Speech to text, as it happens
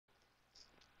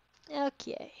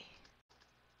Okay.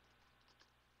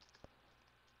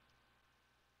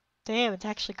 Damn, it's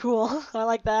actually cool. I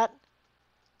like that.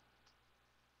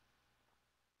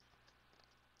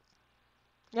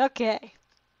 Okay.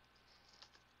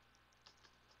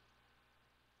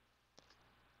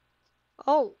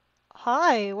 Oh,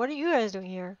 hi. What are you guys doing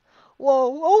here?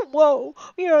 Whoa, oh, whoa.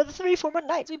 We are the three former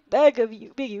knights. We beg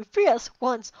you, free us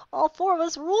once. All four of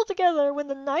us ruled together. When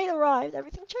the night arrived,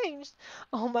 everything changed.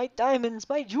 Oh, my diamonds,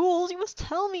 my jewels. You must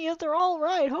tell me if they're all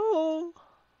right. Oh.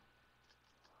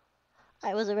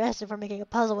 I was arrested for making a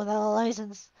puzzle without a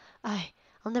license.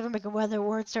 I'll never make a weather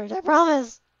word search, I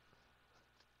promise.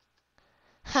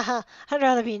 Haha, I'd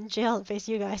rather be in jail than face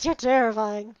you guys. You're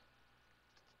terrifying.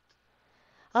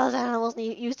 Us animals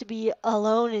used to be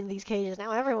alone in these cages.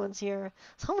 Now everyone's here.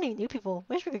 So many new people.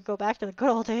 Wish we could go back to the good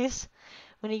old days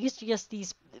when it used to just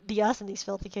be us in these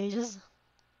filthy cages.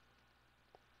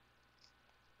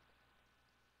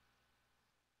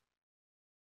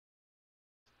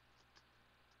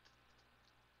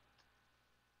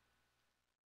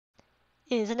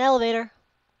 Is an elevator.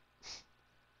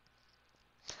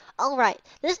 Alright,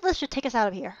 this lift should take us out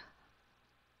of here.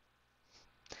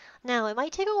 Now, it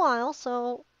might take a while,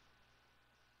 so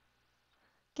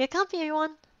get comfy,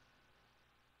 everyone.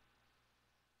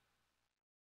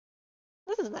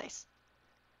 This is nice.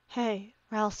 Hey,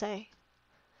 Ralsei.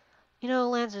 You know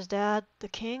Lancer's dad, the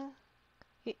king?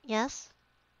 Yes?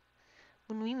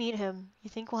 When we meet him,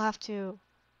 you think we'll have to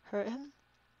hurt him?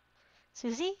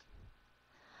 Susie?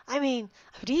 I mean,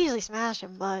 I could easily smash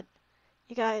him, but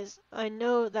you guys, I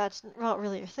know that's not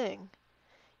really your thing.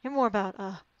 You're more about,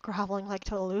 groveling like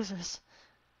total losers.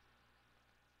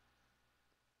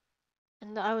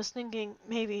 And I was thinking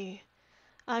maybe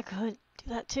I could do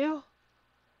that too.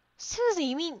 Susie,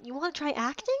 you mean you want to try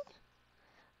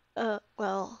acting?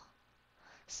 Well,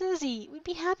 Susie, we'd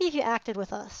be happy if you acted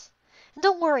with us. And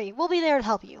don't worry, we'll be there to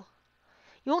help you.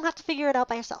 You won't have to figure it out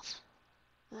by yourself.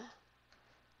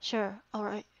 Sure,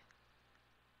 alright.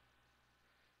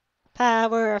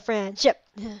 Power of friendship.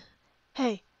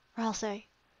 Hey, Ralsei.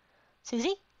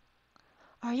 Susie?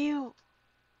 Are you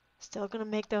still gonna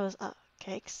make those,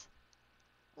 cakes?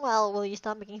 Well, will you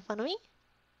stop making fun of me?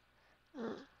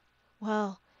 Uh,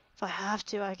 well, if I have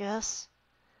to, I guess.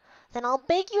 Then I'll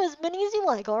bake you as many as you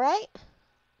like, alright?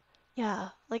 Yeah,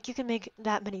 like you can make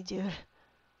that many, dude.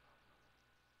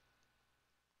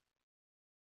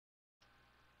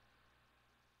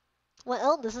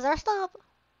 Well, this is our stop.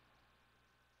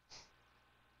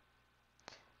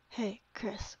 Hey,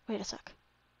 Kris, wait a sec.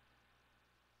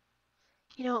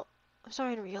 You know, I'm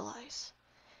starting to realize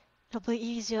it'll be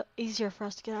easier for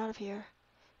us to get out of here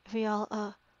if we all,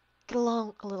 get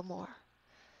along a little more.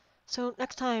 So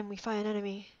next time we fight an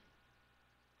enemy,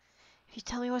 if you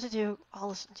tell me what to do, I'll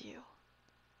listen to you.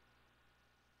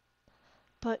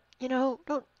 But, you know,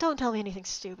 don't tell me anything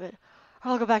stupid,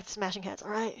 or I'll go back to smashing heads,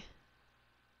 alright?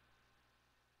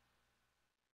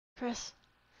 Kris,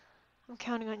 I'm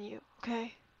counting on you,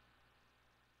 okay?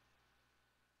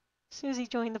 Susie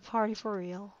joined the party for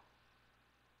real.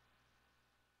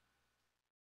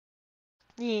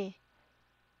 Yeah.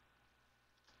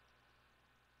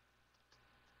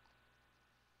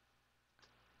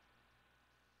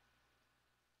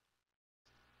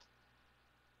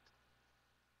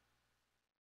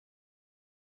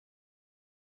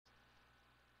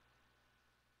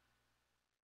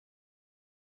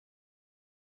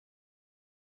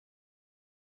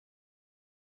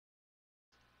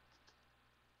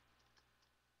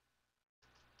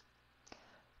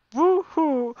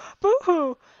 Boo-hoo!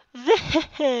 Boo-hoo!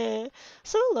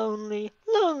 So lonely,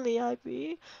 lonely I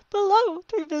be. Below,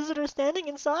 three visitors standing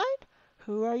inside.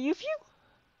 Who are you few?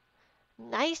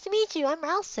 Nice to meet you. I'm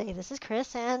Ralsei. This is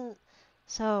Kris, and...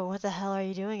 So, what the hell are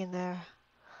you doing in there?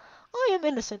 I am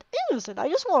innocent, innocent. I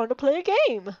just wanted to play a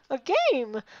game. A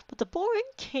game! But the boring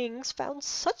kings found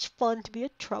such fun to be a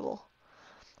trouble.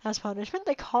 As punishment,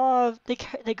 they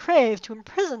crave to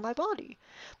imprison my body.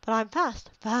 But I'm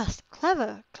fast, fast,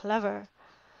 clever, clever.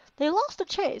 They lost the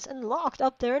chase and locked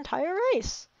up their entire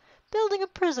race, building a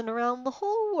prison around the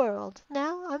whole world.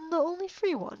 Now I'm the only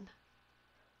free one.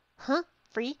 Huh?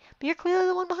 Free? But you're clearly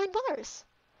the one behind bars.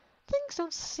 Things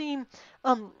don't seem,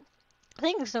 um,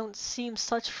 things don't seem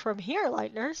such from here,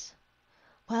 Lightners.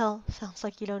 Well, sounds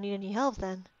like you don't need any help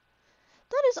then.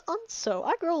 That is unso.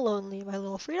 I grow lonely in my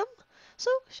little freedom. So,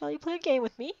 shall you play a game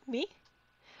with me? Me?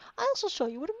 I also show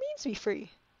you what it means to be free.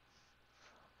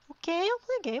 Okay, I'll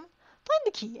play a game. Find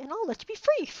the key, and I'll let you be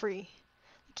free, free.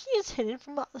 The key is hidden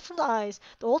from the eyes.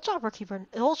 The old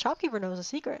shopkeeper knows a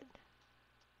secret.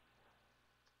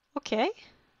 Okay.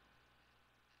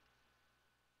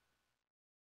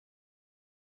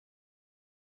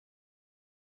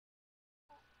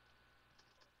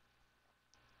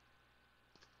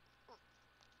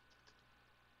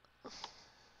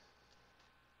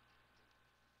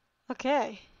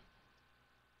 Okay.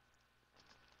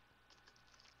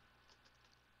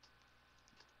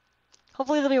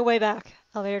 Hopefully there'll be a way back.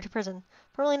 Elevator to prison.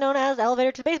 Formerly known as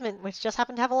elevator to the basement, which just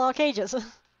happened to have a lot of cages.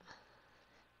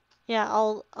 Yeah,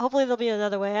 hopefully there'll be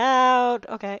another way out.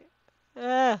 Okay.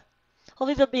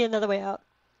 Hopefully there'll be another way out.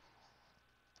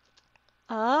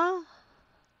 Uh,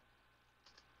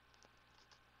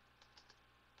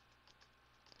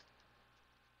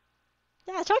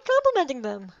 yeah, try complimenting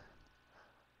them.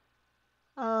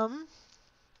 Um,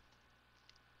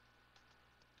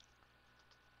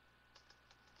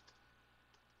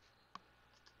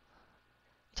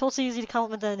 told Susie to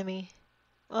compliment the enemy.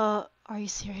 Are you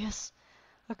serious?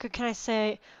 What good can I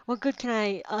say? What good can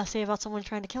I say about someone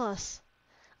trying to kill us?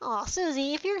 Aw,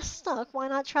 Susie, if you're stuck, why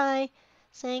not try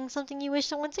saying something you wish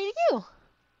someone would say to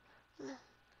you?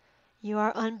 You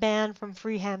are unbanned from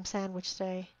Free Ham Sandwich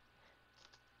Day.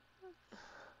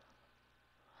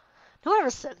 No one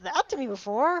ever said that to me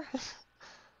before.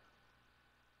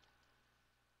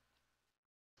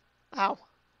 Ow.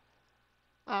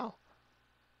 Ow.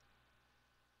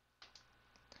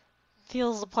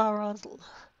 Feels the power on.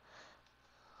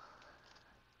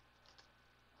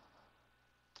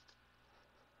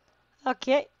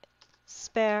 Okay.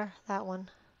 Spare that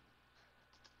one.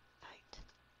 Fight.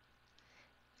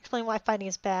 Explain why fighting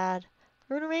is bad.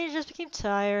 Rune Rage just became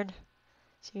tired.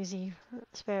 Susie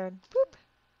spared. Boop.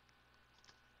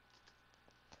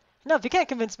 No, if you can't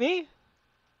convince me.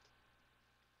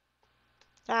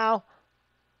 Ow.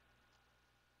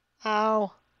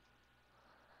 Ow.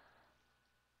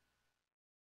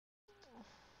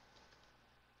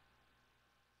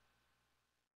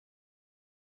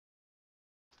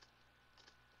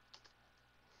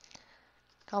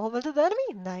 Complimented the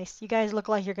enemy? Nice. You guys look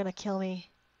like you're gonna kill me.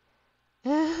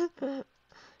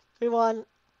 We won.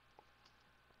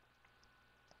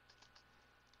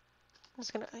 I'm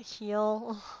just gonna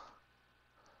heal.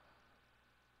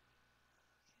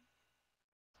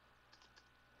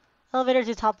 Elevator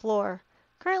to top floor.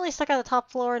 Currently stuck at the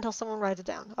top floor until someone rides it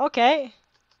down. Okay.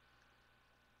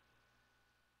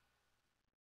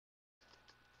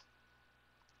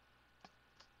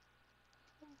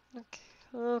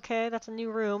 Okay, that's a new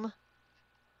room.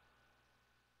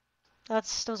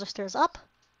 Those are stairs up.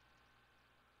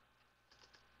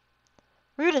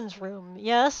 Ruden's room.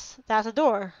 Yes, that's a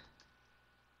door.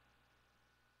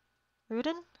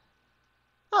 Ruden?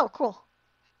 Oh, cool.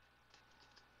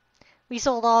 We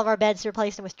sold all of our beds to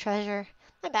replace them with treasure.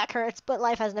 My back hurts, but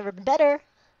life has never been better.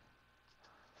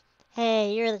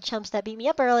 Hey, you're the chumps that beat me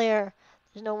up earlier.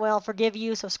 There's no way I'll forgive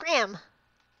you, so scram!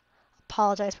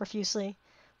 Apologize profusely.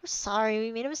 We're sorry,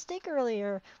 we made a mistake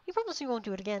earlier. We promise we won't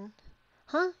do it again.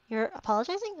 Huh? You're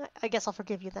apologizing? I guess I'll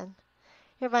forgive you then.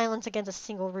 Your violence against a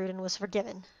single Ruden was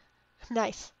forgiven.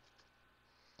 Nice.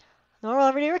 Normal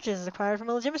everyday riches is acquired from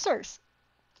a legitimate source.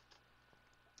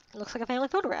 It looks like a family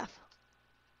photograph.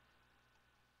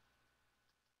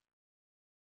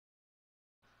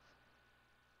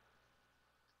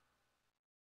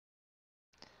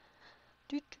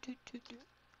 Do, do, do, do, do.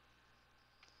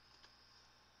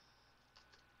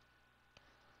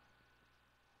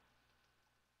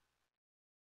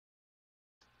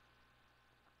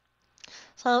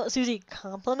 So Susie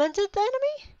complimented the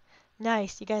enemy?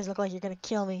 Nice, you guys look like you're gonna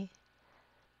kill me.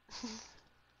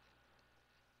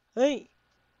 Hey,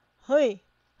 hey,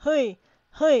 hey,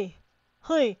 hey,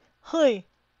 hey, hey.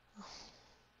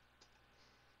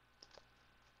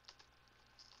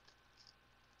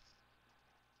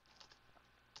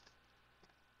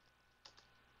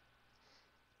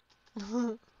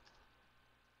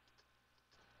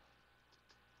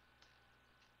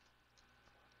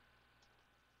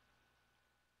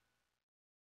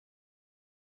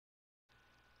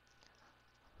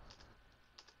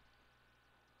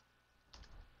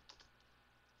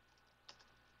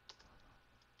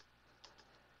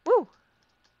 Woo!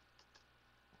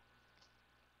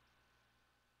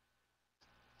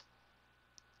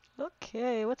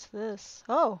 Okay, what's this?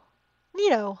 Oh,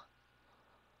 neato.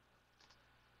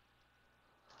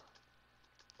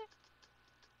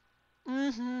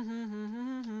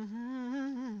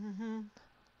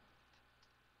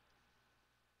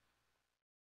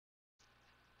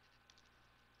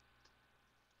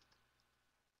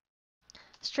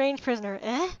 Strange prisoner.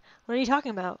 Eh? What are you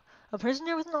talking about? A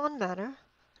prisoner with an odd manner?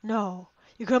 No,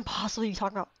 you couldn't possibly be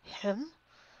talking about him?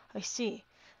 I see.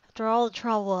 After all the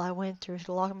trouble I went through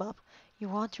to lock him up, you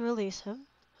want to release him?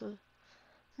 Huh.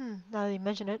 Now that you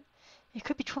mention it, it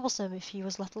could be troublesome if he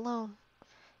was left alone.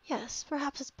 Yes,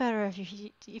 perhaps it's better if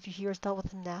you hear is dealt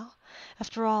with him now.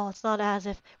 After all, it's not as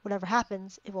if whatever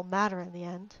happens, it will matter in the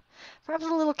end. Perhaps a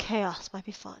little chaos might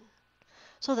be fun.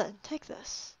 So then, take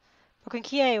this. Broken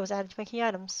key A was added to my key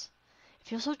items.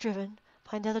 If you're so driven,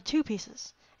 find the other 2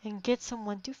 pieces and get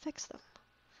someone to fix them.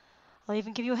 I'll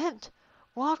even give you a hint.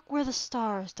 Walk where the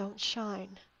stars don't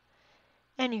shine.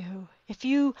 Anywho, if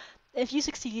you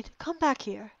succeed, come back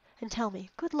here and tell me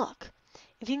good luck.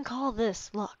 If you can call this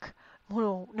luck.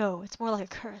 No, it's more like a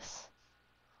curse.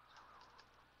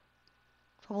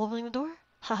 Trouble opening the door?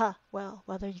 Haha, well,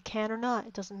 whether you can or not,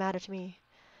 it doesn't matter to me.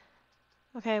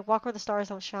 Okay, walk where the stars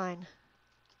don't shine.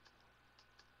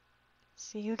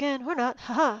 See you again, or not,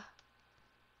 haha.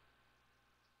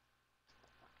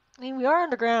 I mean, we are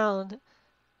underground,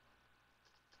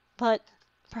 but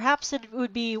perhaps it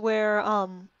would be where,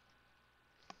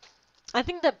 I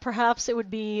think that perhaps it would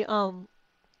be, the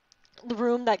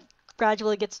room that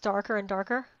gradually gets darker and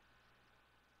darker.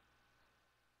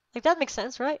 Like, that makes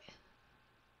sense, right?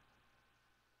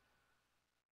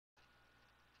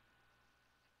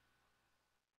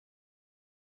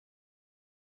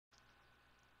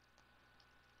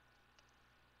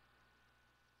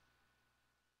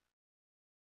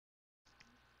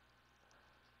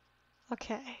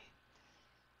 Okay.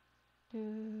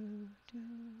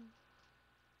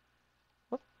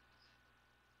 Whoop.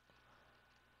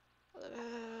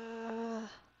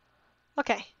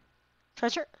 Okay.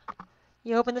 Treasure.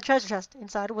 You open the treasure chest.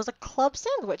 Inside was a club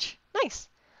sandwich. Nice.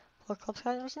 Pull a club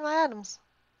sandwich in my items.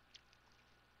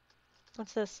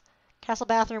 What's this? Castle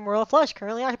bathroom, royal flush,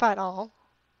 currently occupied. All.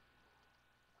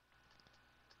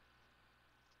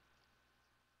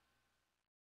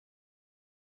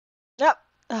 Yep.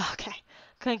 Okay.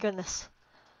 Thank goodness.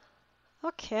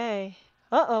 Okay.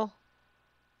 Uh-oh.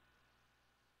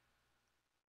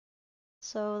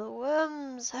 So the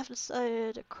worms have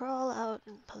decided to crawl out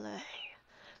and play.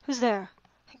 Who's there?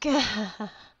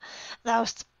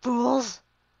 Those fools.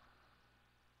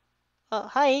 Oh,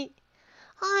 hi.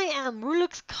 I am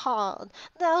Ruluk's Khan.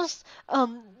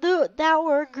 Thou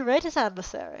were greatest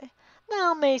adversary.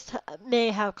 Thou may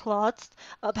have clawed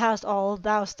past all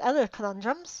thou's other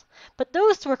conundrums, but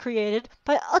those were created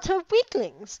by utter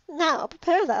weaklings. Now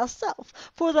prepare thyself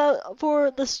for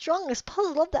the strongest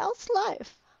puzzle of thou's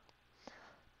life.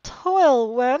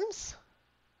 Toil worms.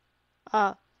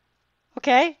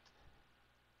 Okay.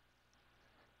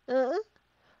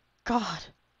 God.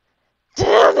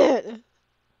 Damn it!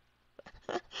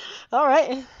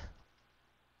 Alright.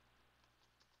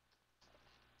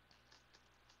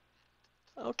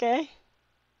 Okay.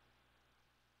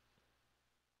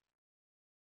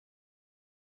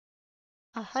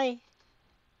 Hi.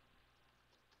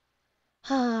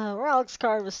 Ralph's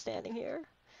card was standing here.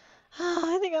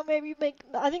 I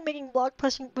think making block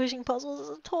pushing puzzles is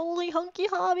a totally hunky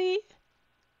hobby.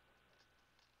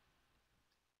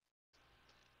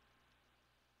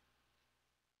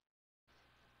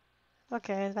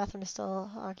 Okay, the bathroom is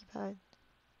still occupied.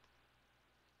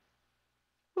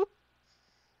 Whoop.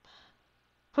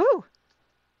 Whoo!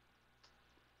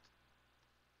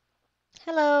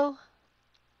 Hello.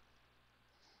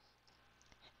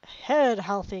 Head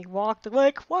healthy, walk the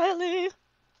way quietly.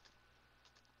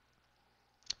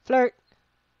 Flirt.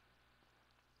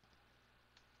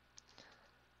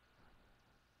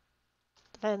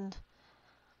 Defend.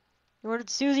 You ordered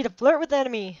Susie to flirt with the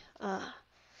enemy.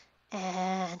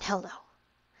 And hell no.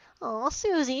 Aw,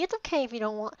 Susie, it's okay if you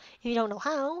don't know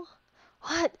how.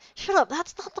 What? Shut up,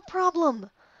 that's not the problem.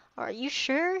 Are you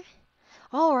sure?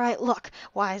 All right, look,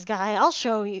 wise guy, I'll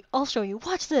show you.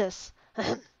 Watch this.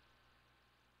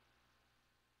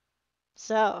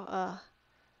 So,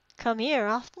 come here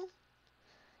often?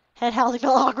 Head housing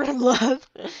all awkward and love.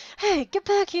 Hey, get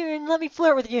back here and let me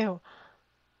flirt with you.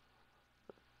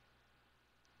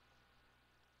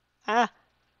 Ah,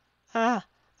 ah,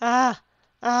 ah,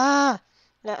 ah.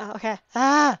 No, okay,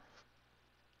 ah.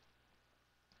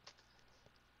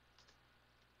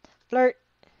 Flirt.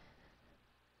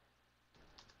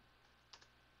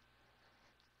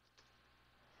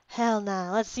 Hell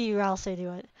nah, let's see who else they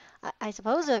do it. I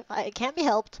suppose if it can't be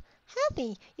helped.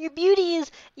 Happy, your beauty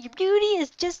is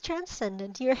just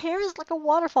transcendent. Your hair is like a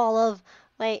waterfall of.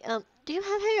 Wait, do you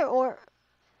have hair or?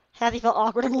 Hathy felt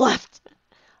awkward and left.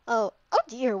 Oh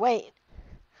dear, wait.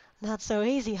 Not so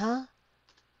easy, huh?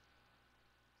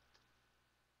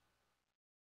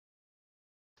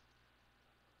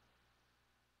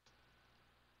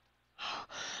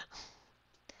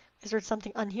 Is there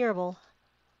something unhearable?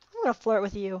 I'm gonna flirt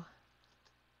with you.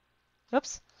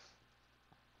 Oops.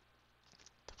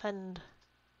 Defend.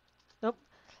 Nope.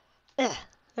 There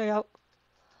you go.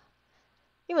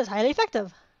 He was highly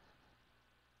effective.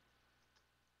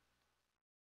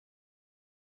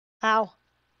 Ow.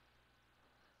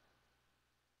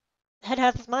 Head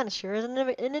half his mind sure is an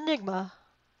enigma.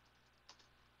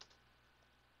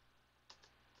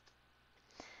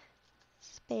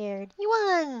 Baird, you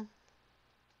won!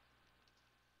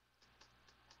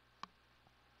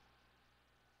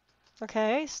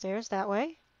 Okay, stairs that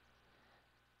way.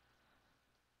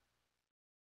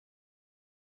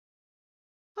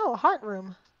 Oh, a heart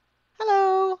room.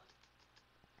 Hello!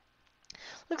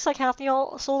 Looks like Halfty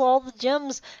sold all the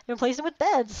gems and replaced them with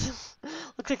beds.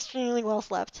 Looks extremely well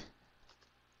slept.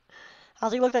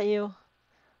 Halfty looked at you.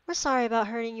 We're sorry about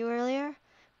hurting you earlier.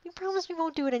 We promise we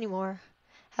won't do it anymore.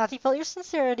 Halfty felt your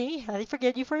sincerity. Halfty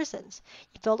forgave you for your sins.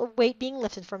 You felt a weight being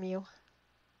lifted from you.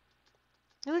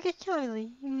 You look at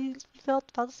Charlie. You felt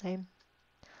about the same.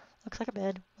 Looks like a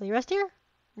bed. Will you rest here?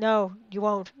 No, you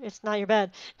won't. It's not your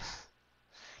bed.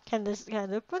 Can I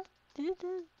look what?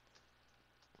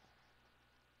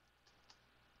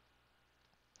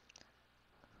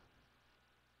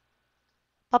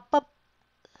 Up, up.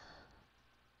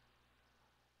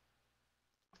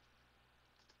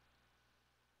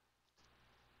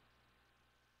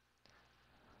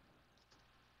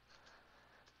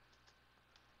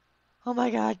 Oh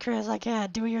my god, Kris, I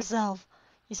can't. Do it yourself.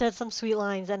 You said some sweet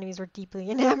lines. Enemies were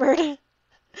deeply enamored.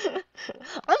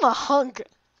 I'm a hunk.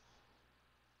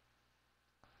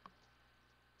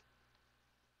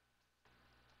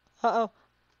 Uh-oh.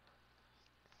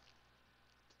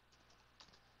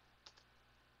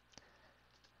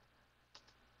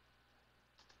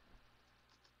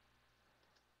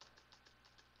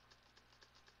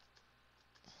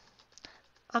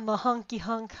 I'm a hunky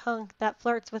hunk that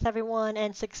flirts with everyone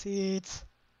and succeeds.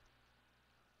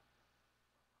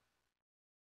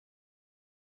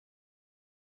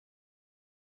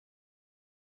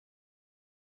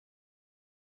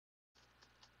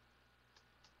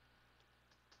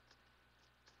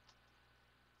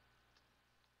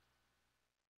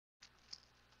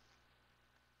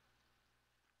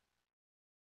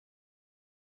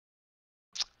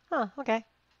 Huh, okay.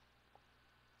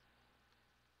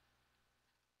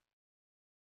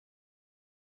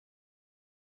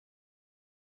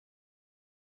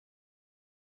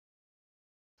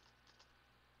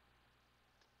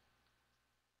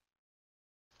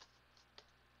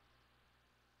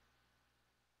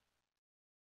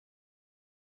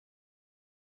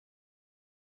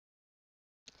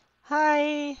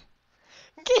 Hi.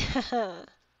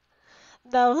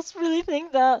 Those really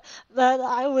think that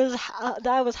I was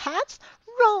hats?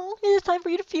 Wrong. It is time for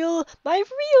you to feel my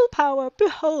real power.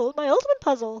 Behold my ultimate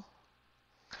puzzle.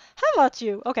 How about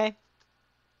you? Okay.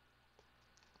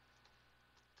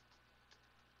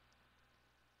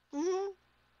 Mm-hmm.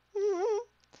 Mm-hmm.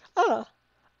 Ah.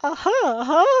 Aha,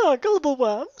 aha, gullible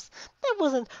worms. That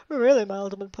wasn't really my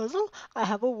ultimate puzzle. I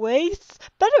have a way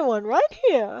better one right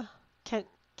here.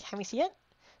 Can we see it?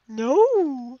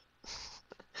 No.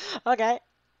 Okay.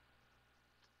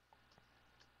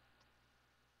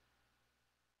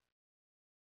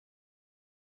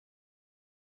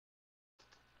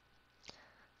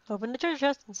 Open the treasure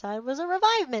chest. Inside was a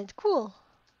revivement. Cool.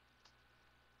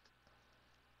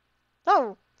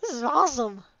 Oh, this is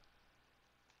awesome.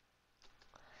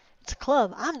 It's a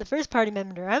club. I'm the first party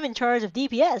member. I'm in charge of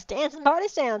DPS, Dance and Party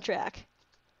Soundtrack.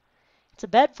 It's a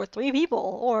bed for 3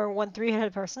 people, or one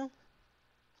 3-headed person.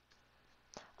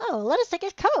 Oh, let us take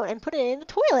his coat and put it in the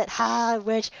toilet. Ha,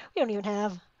 which we don't even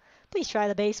have. Please try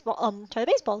the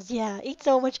baseballs. Yeah, eat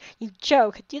so much you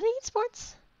choke. Do they eat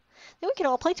sports? Then we can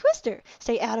all play Twister.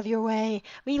 Stay out of your way.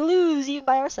 We lose even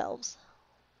by ourselves.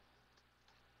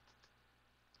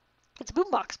 It's a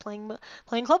boombox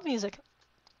playing club music.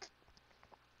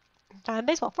 Time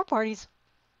baseball for parties.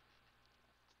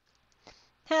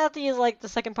 Hathy is like the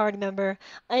second party member.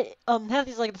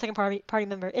 Hathy's like the second party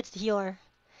member. It's the healer.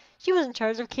 She was in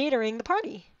charge of catering the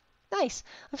party. Nice.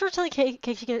 Unfortunately,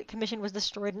 Casey commission was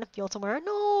destroyed in a field somewhere.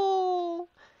 No.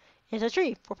 It's a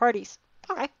tree for parties.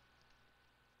 Okay.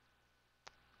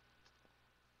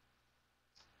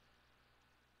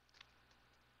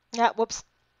 Yeah. Whoops.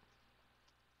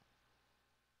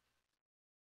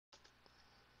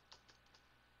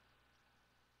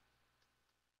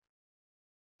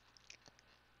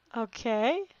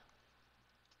 Okay.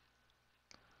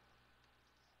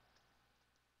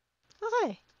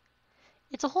 Okay.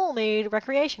 It's a hole made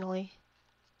recreationally.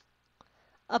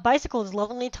 A bicycle is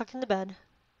lovingly tucked into bed.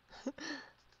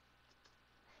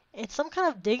 It's some kind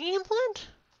of digging implement?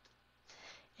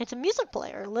 It's a music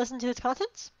player. Listen to its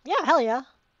contents? Yeah, hell yeah.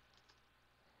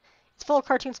 It's full of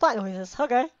cartoon splat noises.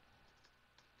 Okay.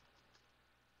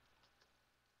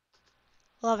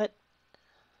 Love it.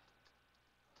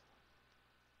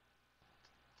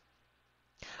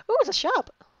 Ooh, it's a shop.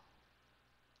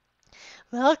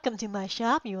 Welcome to my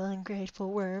shop, you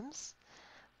ungrateful worms.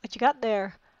 What you got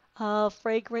there?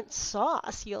 Fragrant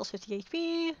sauce. Heals 50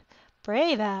 HP.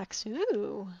 Brave axe.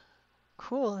 Ooh.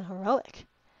 Cool and heroic.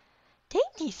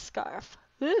 Dainty scarf.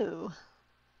 Ooh.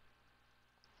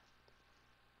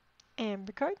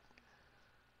 Amber card.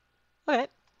 Okay.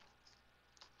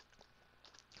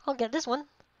 I'll get this one.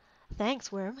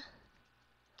 Thanks, worm.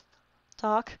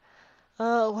 Talk.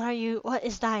 What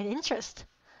is thine interest?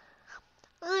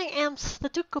 I am the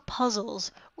Duke of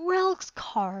Puzzles, Relics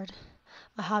card.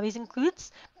 My hobbies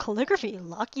includes calligraphy,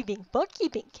 lockkeeping,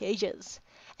 bookkeeping, cages,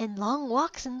 and long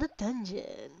walks in the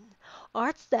dungeon.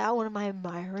 Art thou one of my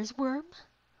admirers, worm?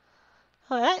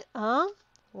 Alright,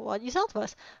 what you sell to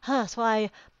us? So I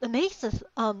may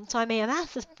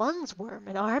amass this funds, worm,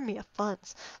 an army of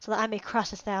funds, so that I may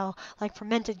crush thou like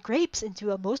fermented grapes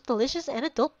into a most delicious and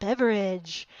adult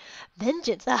beverage.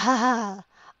 Vengeance, ah ha ha!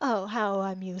 Oh, how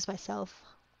I amuse myself.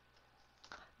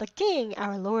 The king,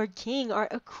 our lord king,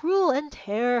 art a cruel and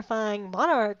terrifying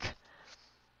monarch.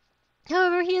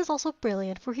 However, he is also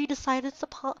brilliant, for he decided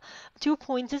to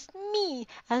appoint me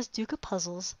as Duke of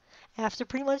Puzzles, after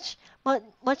pretty much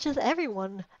as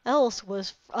everyone else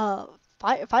was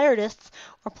fireists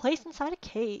or placed inside a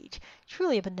cage.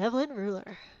 Truly a benevolent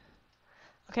ruler.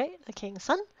 Okay, the king's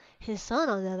son. His son,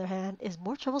 on the other hand, is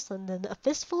more troublesome than a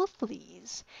fistful of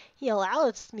fleas. He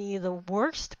allows me the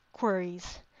worst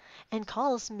queries, and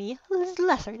calls me his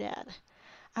lesser dad.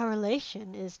 Our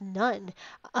relation is none.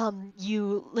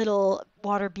 You little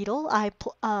water beetle,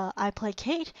 I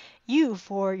placate you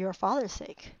for your father's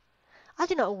sake. I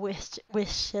do not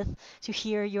wisheth to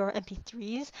hear your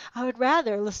MP3s. I would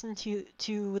rather listen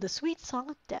to the sweet song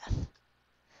of death.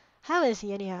 How is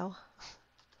he anyhow?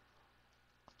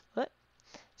 What?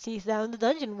 Seest thou in the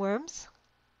dungeon, worms?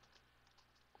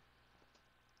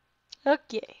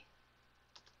 Okay.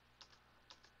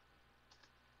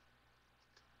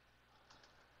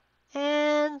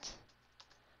 And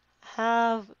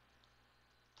have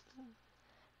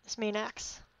this main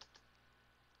axe.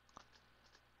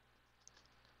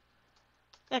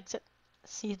 Exit.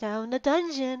 See thou in the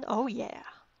dungeon. Oh yeah.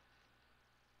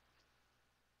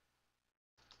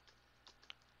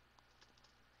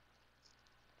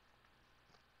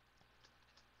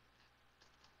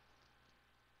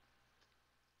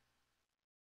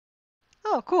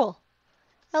 Oh, cool.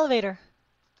 Elevator.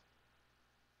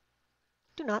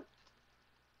 Do not.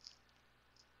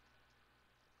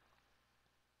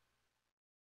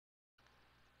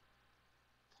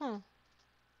 Hmm.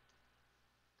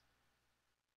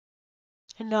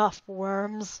 Enough,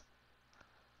 worms.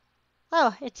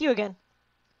 Oh, it's you again.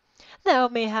 Thou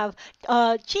may have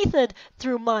cheated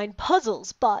through mine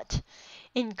puzzles, but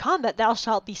in combat thou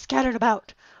shalt be scattered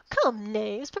about. Come,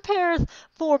 knaves, prepare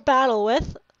for battle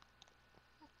with...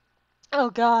 Oh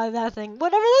god, that thing.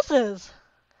 Whatever this is.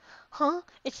 Huh?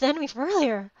 It's the enemy from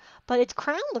earlier, but its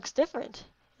crown looks different.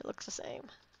 It looks the same.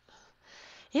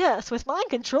 Yes, with my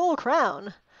control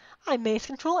crown, I may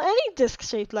control any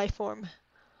disc-shaped life form.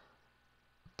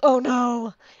 Oh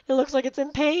no! It looks like it's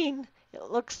in pain. It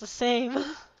looks the same.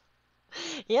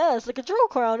 Yes, the control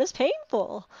crown is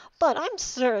painful, but I'm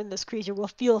certain this creature will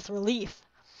feel its relief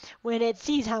when it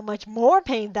sees how much more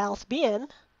pain thou'lt be in.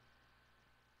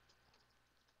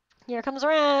 Here comes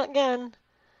around again.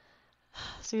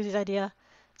 Susie's idea.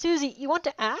 Susie, you want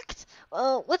to act?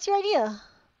 What's your idea?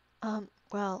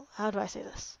 Well, how do I say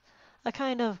this? I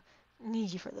kind of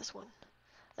need you for this one.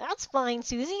 That's fine,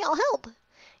 Susie. I'll help.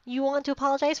 You want to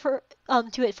apologize to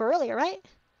it for earlier, right?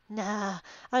 Nah,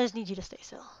 I just need you to stay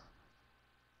still.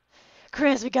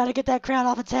 Kris, we gotta get that crown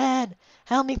off its head.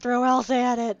 Help me throw Elsa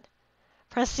at it.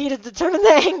 Press C to determine the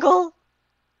angle.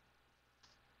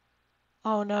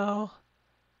 Oh no.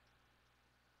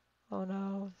 Oh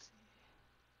no.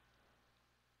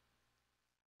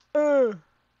 The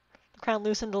crown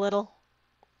loosened a little.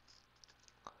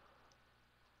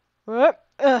 Uh,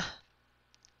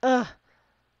 uh,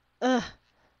 uh.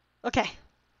 Okay.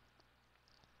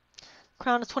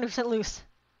 Crown is 20% loose.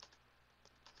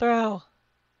 Throw.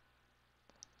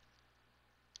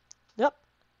 Yep.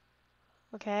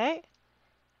 Okay.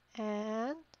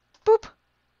 And boop.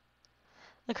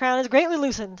 The crown is greatly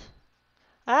loosened.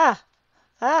 Ah.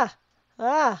 Ah.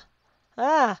 Ah.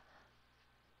 Ah.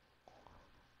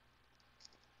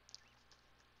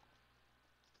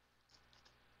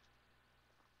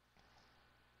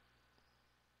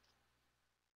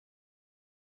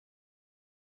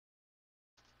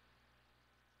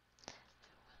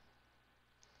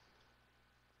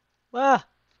 Ah.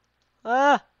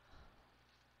 Ah.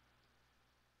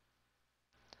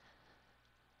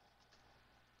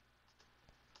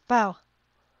 Bow.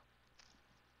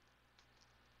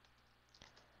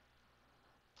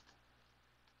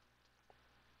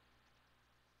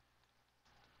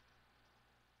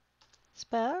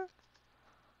 Spare.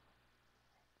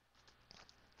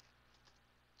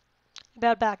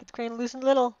 bad back. It's crane loose and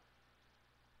little.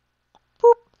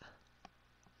 Boop.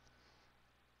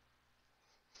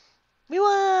 We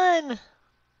won!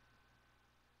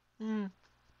 Mm.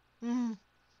 Mm.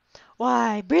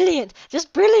 Why, brilliant!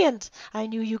 Just brilliant! I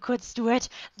knew you couldst do it.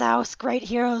 Thou'st great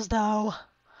heroes, thou.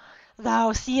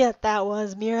 Thou seest that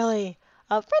was merely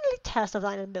a friendly test of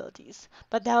thine abilities.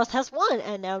 But thou hast won,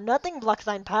 and now nothing blocks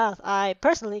thine path. I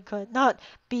personally could not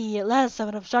be less of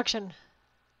an obstruction.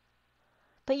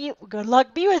 But you, good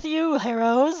luck be with you,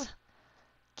 heroes.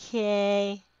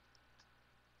 Okay.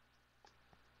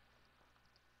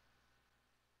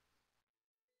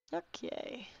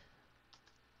 Okay.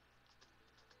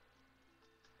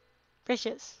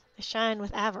 Riches, they shine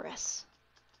with avarice.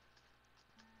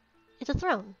 It's a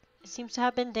throne. It seems to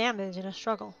have been damaged in a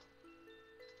struggle.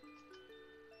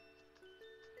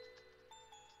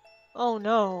 Oh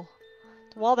no.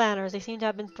 The wall banners, they seem to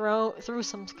have been through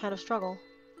some kind of struggle.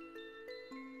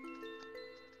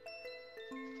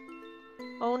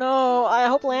 Oh no, I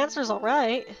hope Lancer's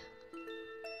alright.